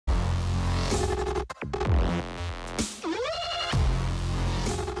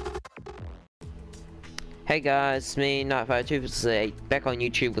Hey guys, it's me, Night52, back on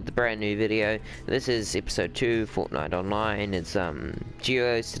YouTube with a brand new video. This is episode 2, Fortnite Online. It's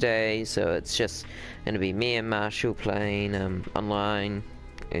duos today, so it's just gonna be me and Marshall playing online,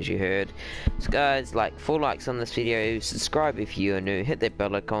 as you heard. So guys, like 4 likes on this video, subscribe if you are new, hit that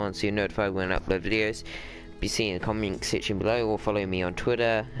bell icon so you're notified when I upload videos. Be seeing in the comment section below, or follow me on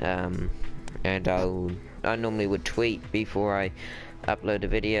Twitter, and I normally would tweet before I upload the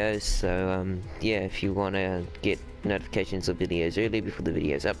videos, so yeah, if you want to get notifications of videos early before the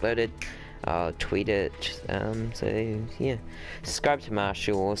video is uploaded, I'll tweet it. So yeah, subscribe to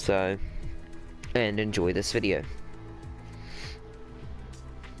Marshall also, and enjoy this video.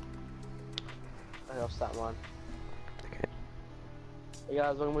 Okay, I'll start mine. Okay. Hey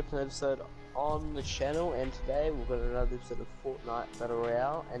guys, welcome to an episode on the channel, and today we've got another episode of Fortnite Battle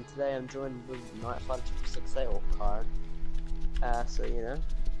Royale, and today I'm joined with Nightfighter 668 or Karen. So you know,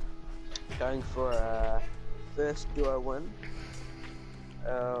 going for a first duo win.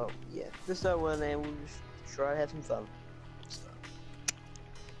 Yeah, first duo win, and we'll just try to have some fun. So,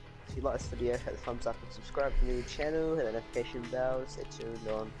 if you like this video, hit the thumbs up and subscribe to the channel, hit the notification bell, stay tuned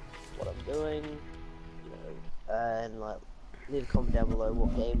on what I'm doing, you know, and like leave a comment down below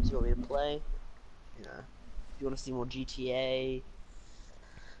what games you want me to play. You know, if you want to see more GTA,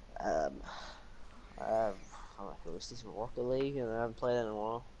 I don't know if it was this Rocket League, and I haven't played it in a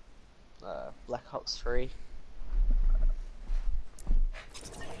while. Black Ops 3.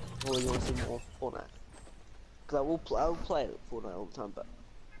 Or you want to see more Fortnite? Because I will play Fortnite all the time, but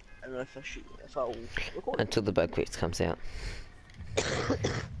I don't know if I will record it. Until the bug fix comes out.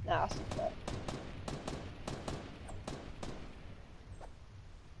 Nah, I'll see that.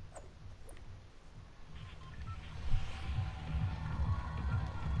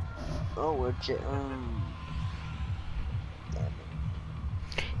 Oh, we're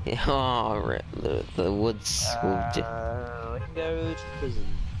Yeah, oh, the woods will we can go to prison.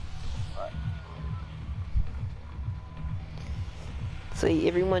 Right. see,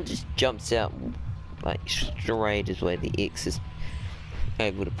 everyone just jumps out like straight as where the X is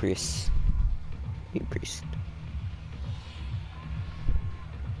able to press. Be pressed.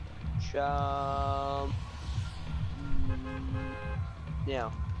 Jump.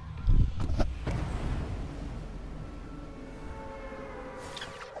 Now.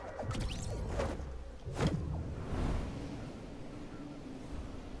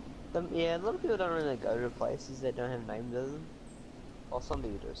 Yeah, a lot of people don't really go to places that don't have names of them. Well, some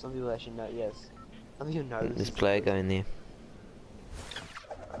people do. Some people actually know. Yes, some people know. There's a player going there.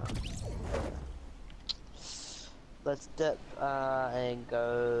 Let's dip and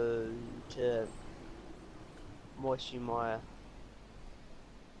go to Moisture Mire.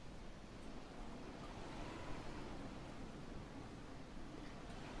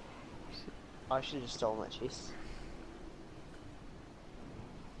 I should have just stolen that chest.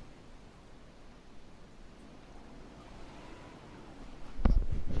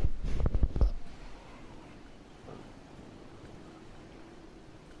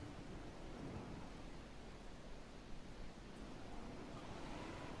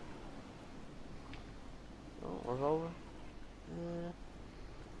 Revolver?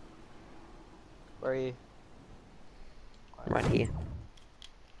 Where are you? Right here.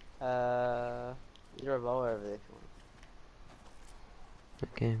 There's a revolver over there if you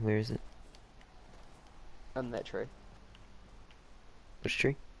want. Okay, where is it? On that tree. Which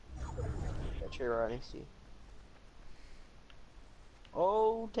tree? That tree right next to you.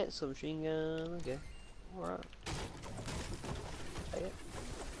 Oh, that's a machine gun. Okay. Alright. Take it.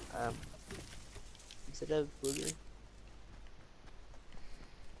 Instead of booger.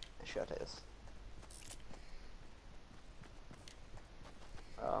 I should take this.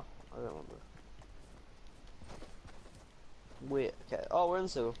 Oh, I don't want to. Wait, okay. Oh, we're in the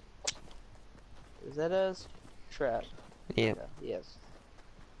circle. Is that a trap? Yep. Okay, yes.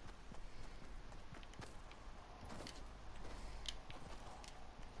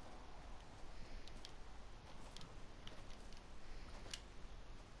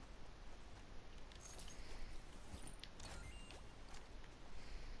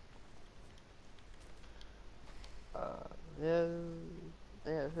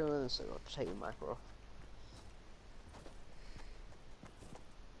 Yeah, if you're in the circle, I'll take the mic off.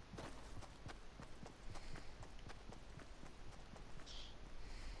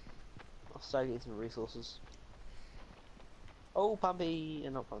 I'll start getting some resources. Oh, pumpy,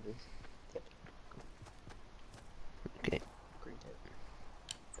 and not pumpies. Yep. Okay. Green tape.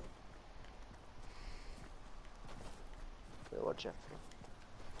 Wait, watch out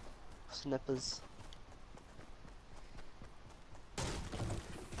for snippers.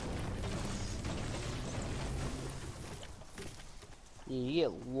 Yeah, you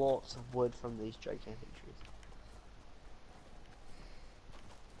get lots of wood from these gigantic trees.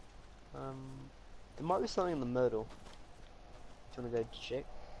 There might be something in the middle. Do you wanna go check?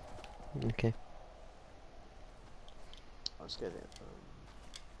 Okay. Let's go there.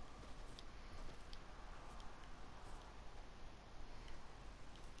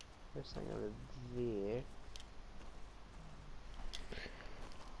 There's something over there.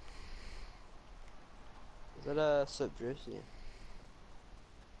 Is that a soap juice? Yeah.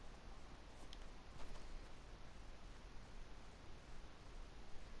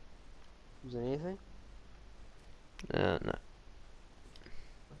 Is there anything? No. Okay.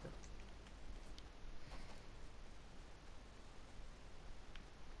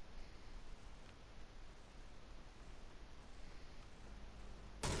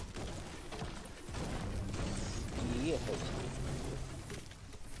 Yeah.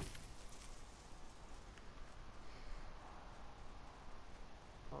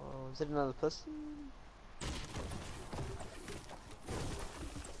 Oh, is it another person?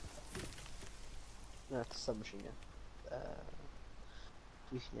 No, it's a submachine gun.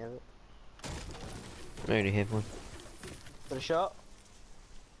 You can have it. I already have one. Got a shot?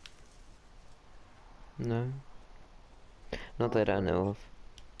 No. Not that I know of.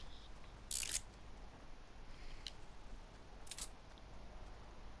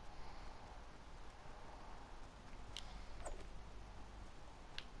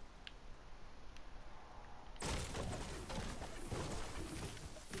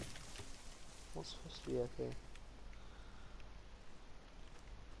 What's supposed to be okay?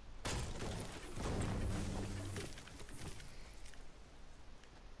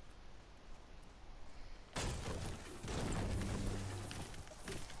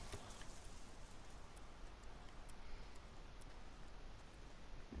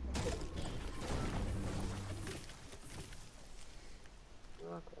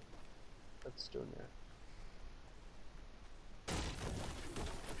 Okay. Let's do it now.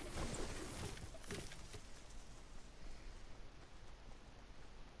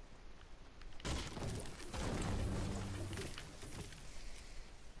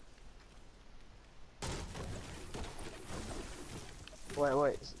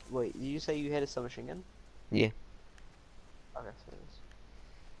 Wait, did you say you had a submachine gun? Yeah. Okay, so it is.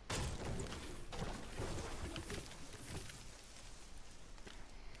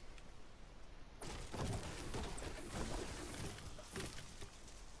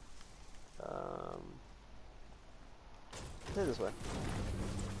 Go this way.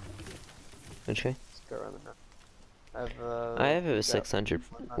 Okay. Let's go around the map. I have over about 600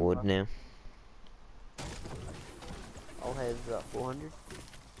 100 wood left. now. I'll have about 400.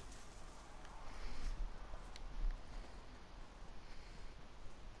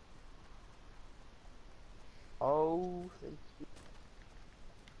 Oh, thank you.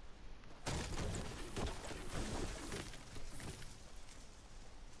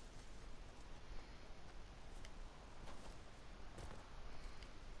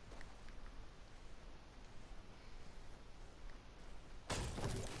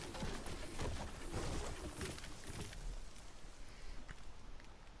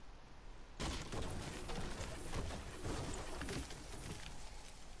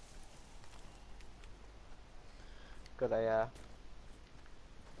 Got a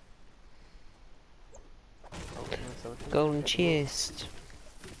oh, no, something. Golden Got the little- chest.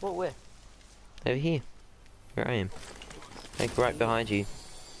 What, where? Over here. Where I am. Like right behind you.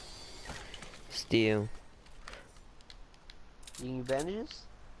 Steel. You need bandages?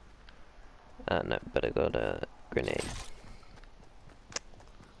 No, but I got a grenade.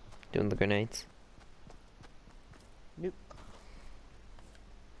 Doing the grenades. Nope.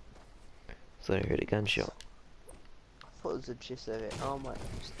 So I heard a gunshot. I thought it was a chest over there. Oh my, I'm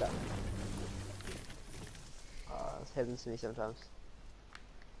stuck. This happens to me sometimes.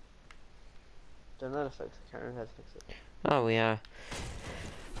 Don't know how to fix it, can't remember how to fix it. Oh, we are.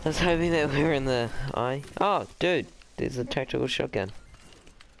 I was hoping that we were in the eye. Oh, dude, there's a tactical shotgun.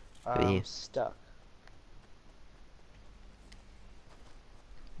 But yeah. I'm stuck.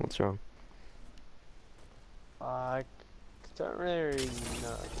 What's wrong? I don't really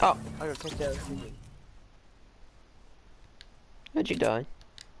know. Oh, I got kicked out of the game. how'd you die?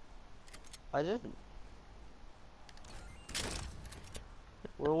 I didn't.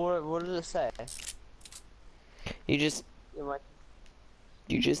 Well, what did it say? You just Yeah, my,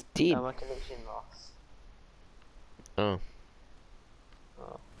 did. my connection lost. Oh.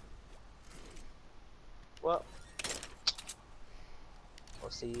 Oh. Well, I'll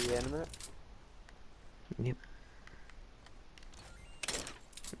see you in a minute. Yep.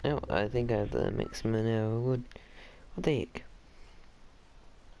 Oh, I think I have the maximum amount of wood. What the heck?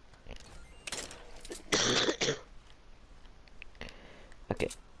 Okay.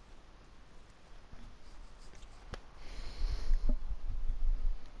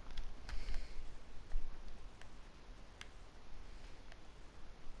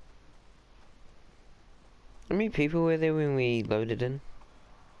 How many people were there when we loaded in?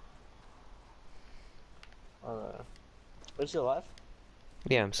 I don't know. Are you still alive?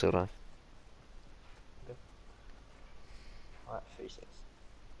 Yeah, I'm still alive. Okay. Alright, 36.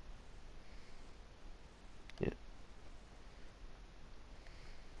 Yeah.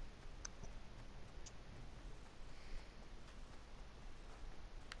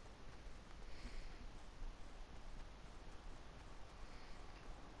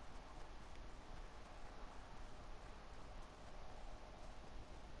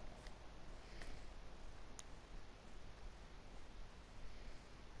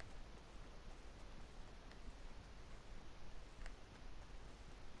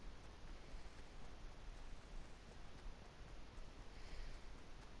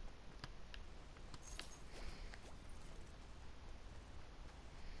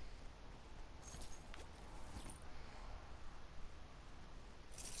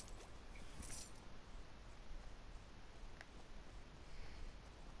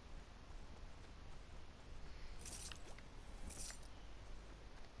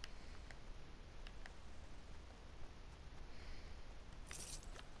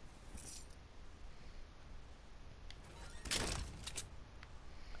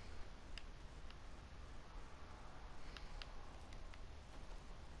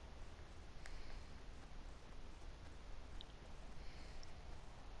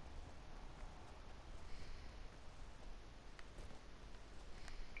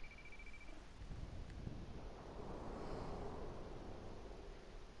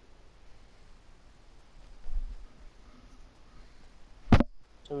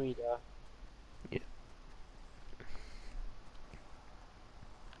 Tomita. Yeah.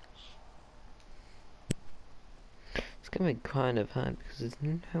 It's gonna be kind of hard because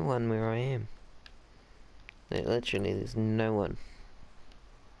there's no one where I am. Like, literally, there's no one.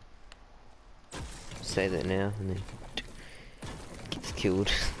 Say that now and then gets killed.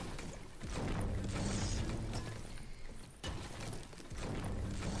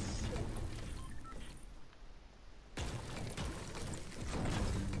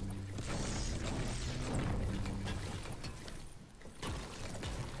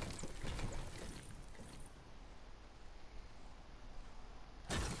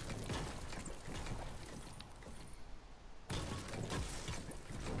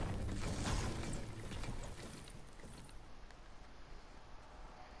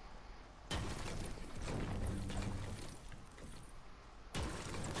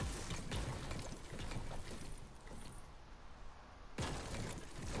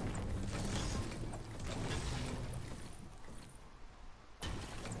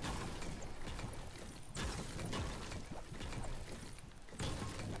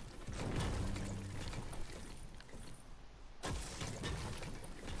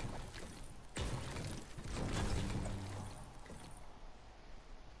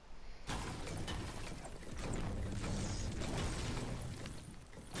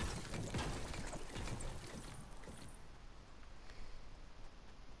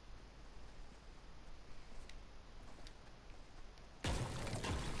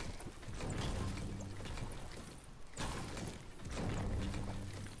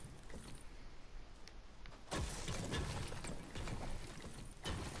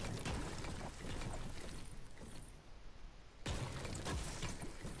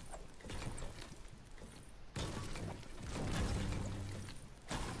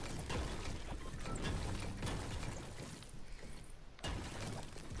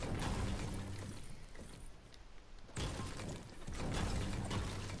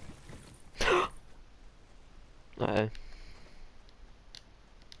 Uh-oh.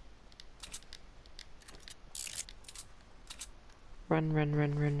 Run, run,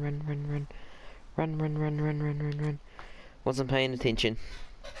 run, run, run, run, run. Run, run, run, run, run, run, run. Wasn't paying attention.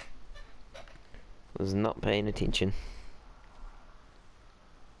 Was not paying attention.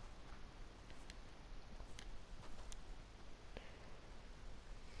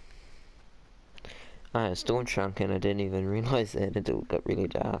 I storm shrunk and I didn't even realise that until it got really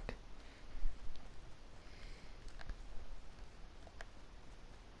dark.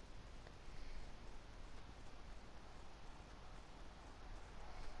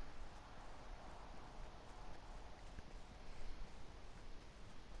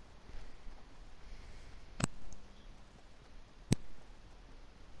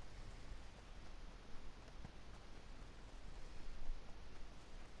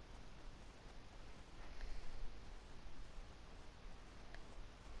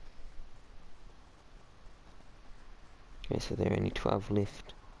 Okay, so there are only 12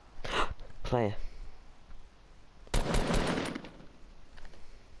 left. Player.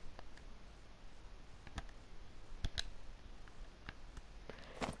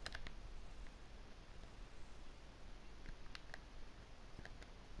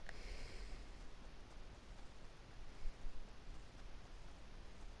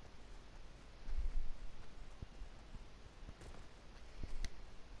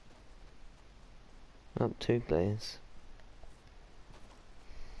 Oh, 2 players.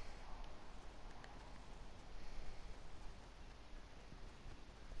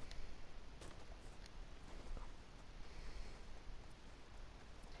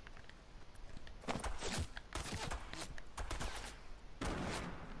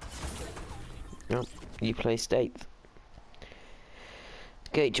 Oh, you placed 8th.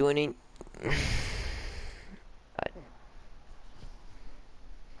 Okay, joining.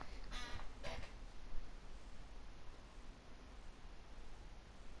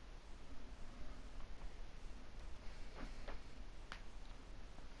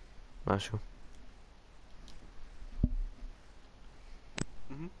 Marshall.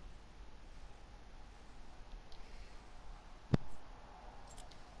 Mm-hmm.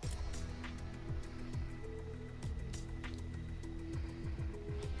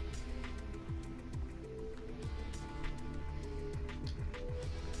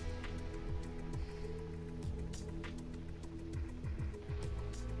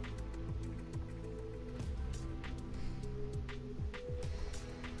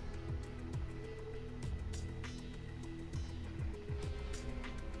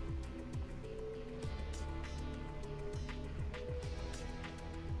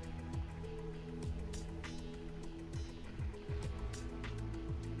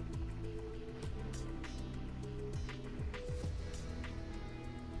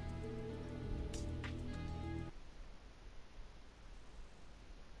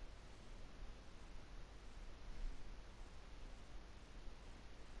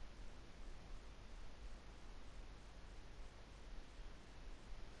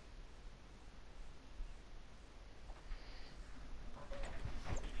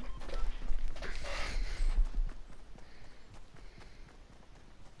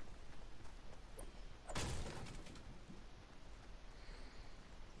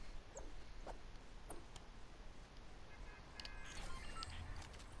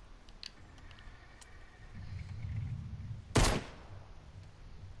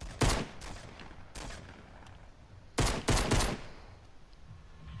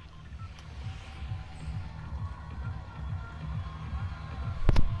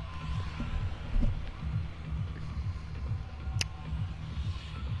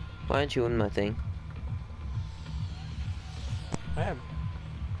 Why aren't you on my thing? I am.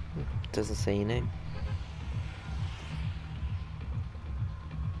 Doesn't say your name.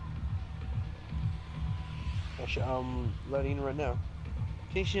 Actually, loading right now.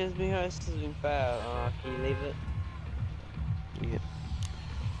 Fiction has been hosted has been failed. Can you leave it? Yeah.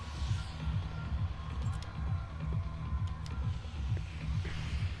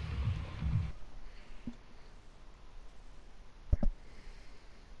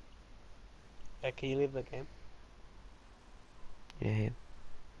 Can you leave the game? Yeah,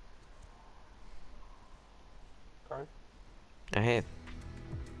 Current? I have.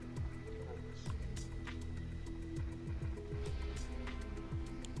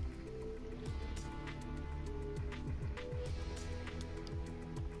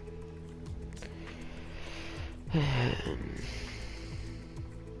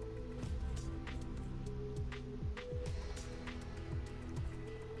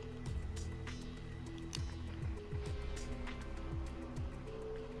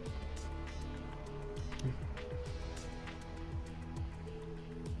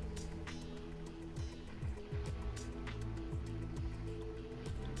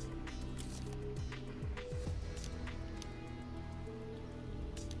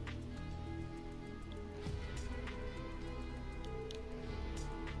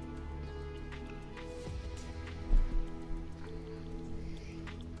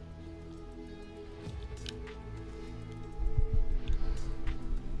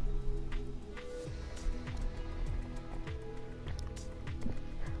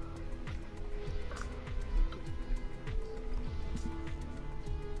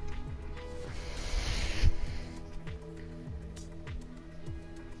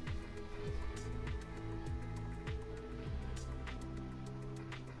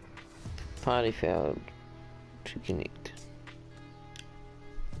 Party failed to connect.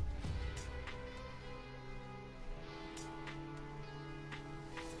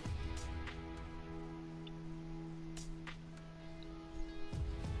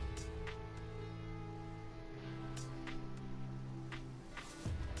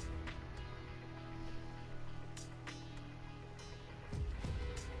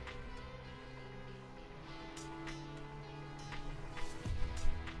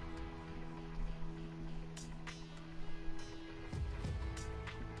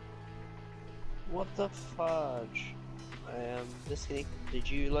 What the fudge? I am disconnected. Did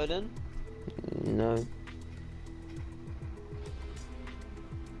you load in? No.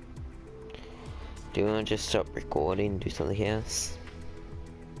 Do you want to just stop recording and do something else?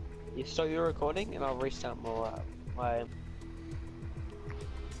 You start your recording and I'll restart my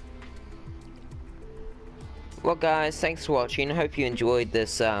Well guys, thanks for watching. I hope you enjoyed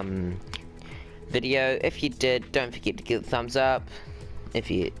this video. If you did, don't forget to give it a thumbs up. If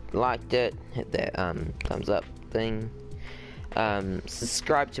you liked it, hit that thumbs up thing.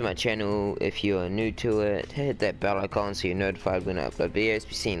 Subscribe to my channel if you are new to it. Hit that bell icon so you're notified when I upload videos.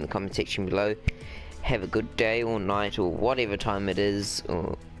 Be seen in the comment section below. Have a good day or night or whatever time it is,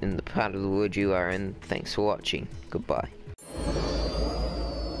 or in the part of the world you are in. Thanks for watching. Goodbye.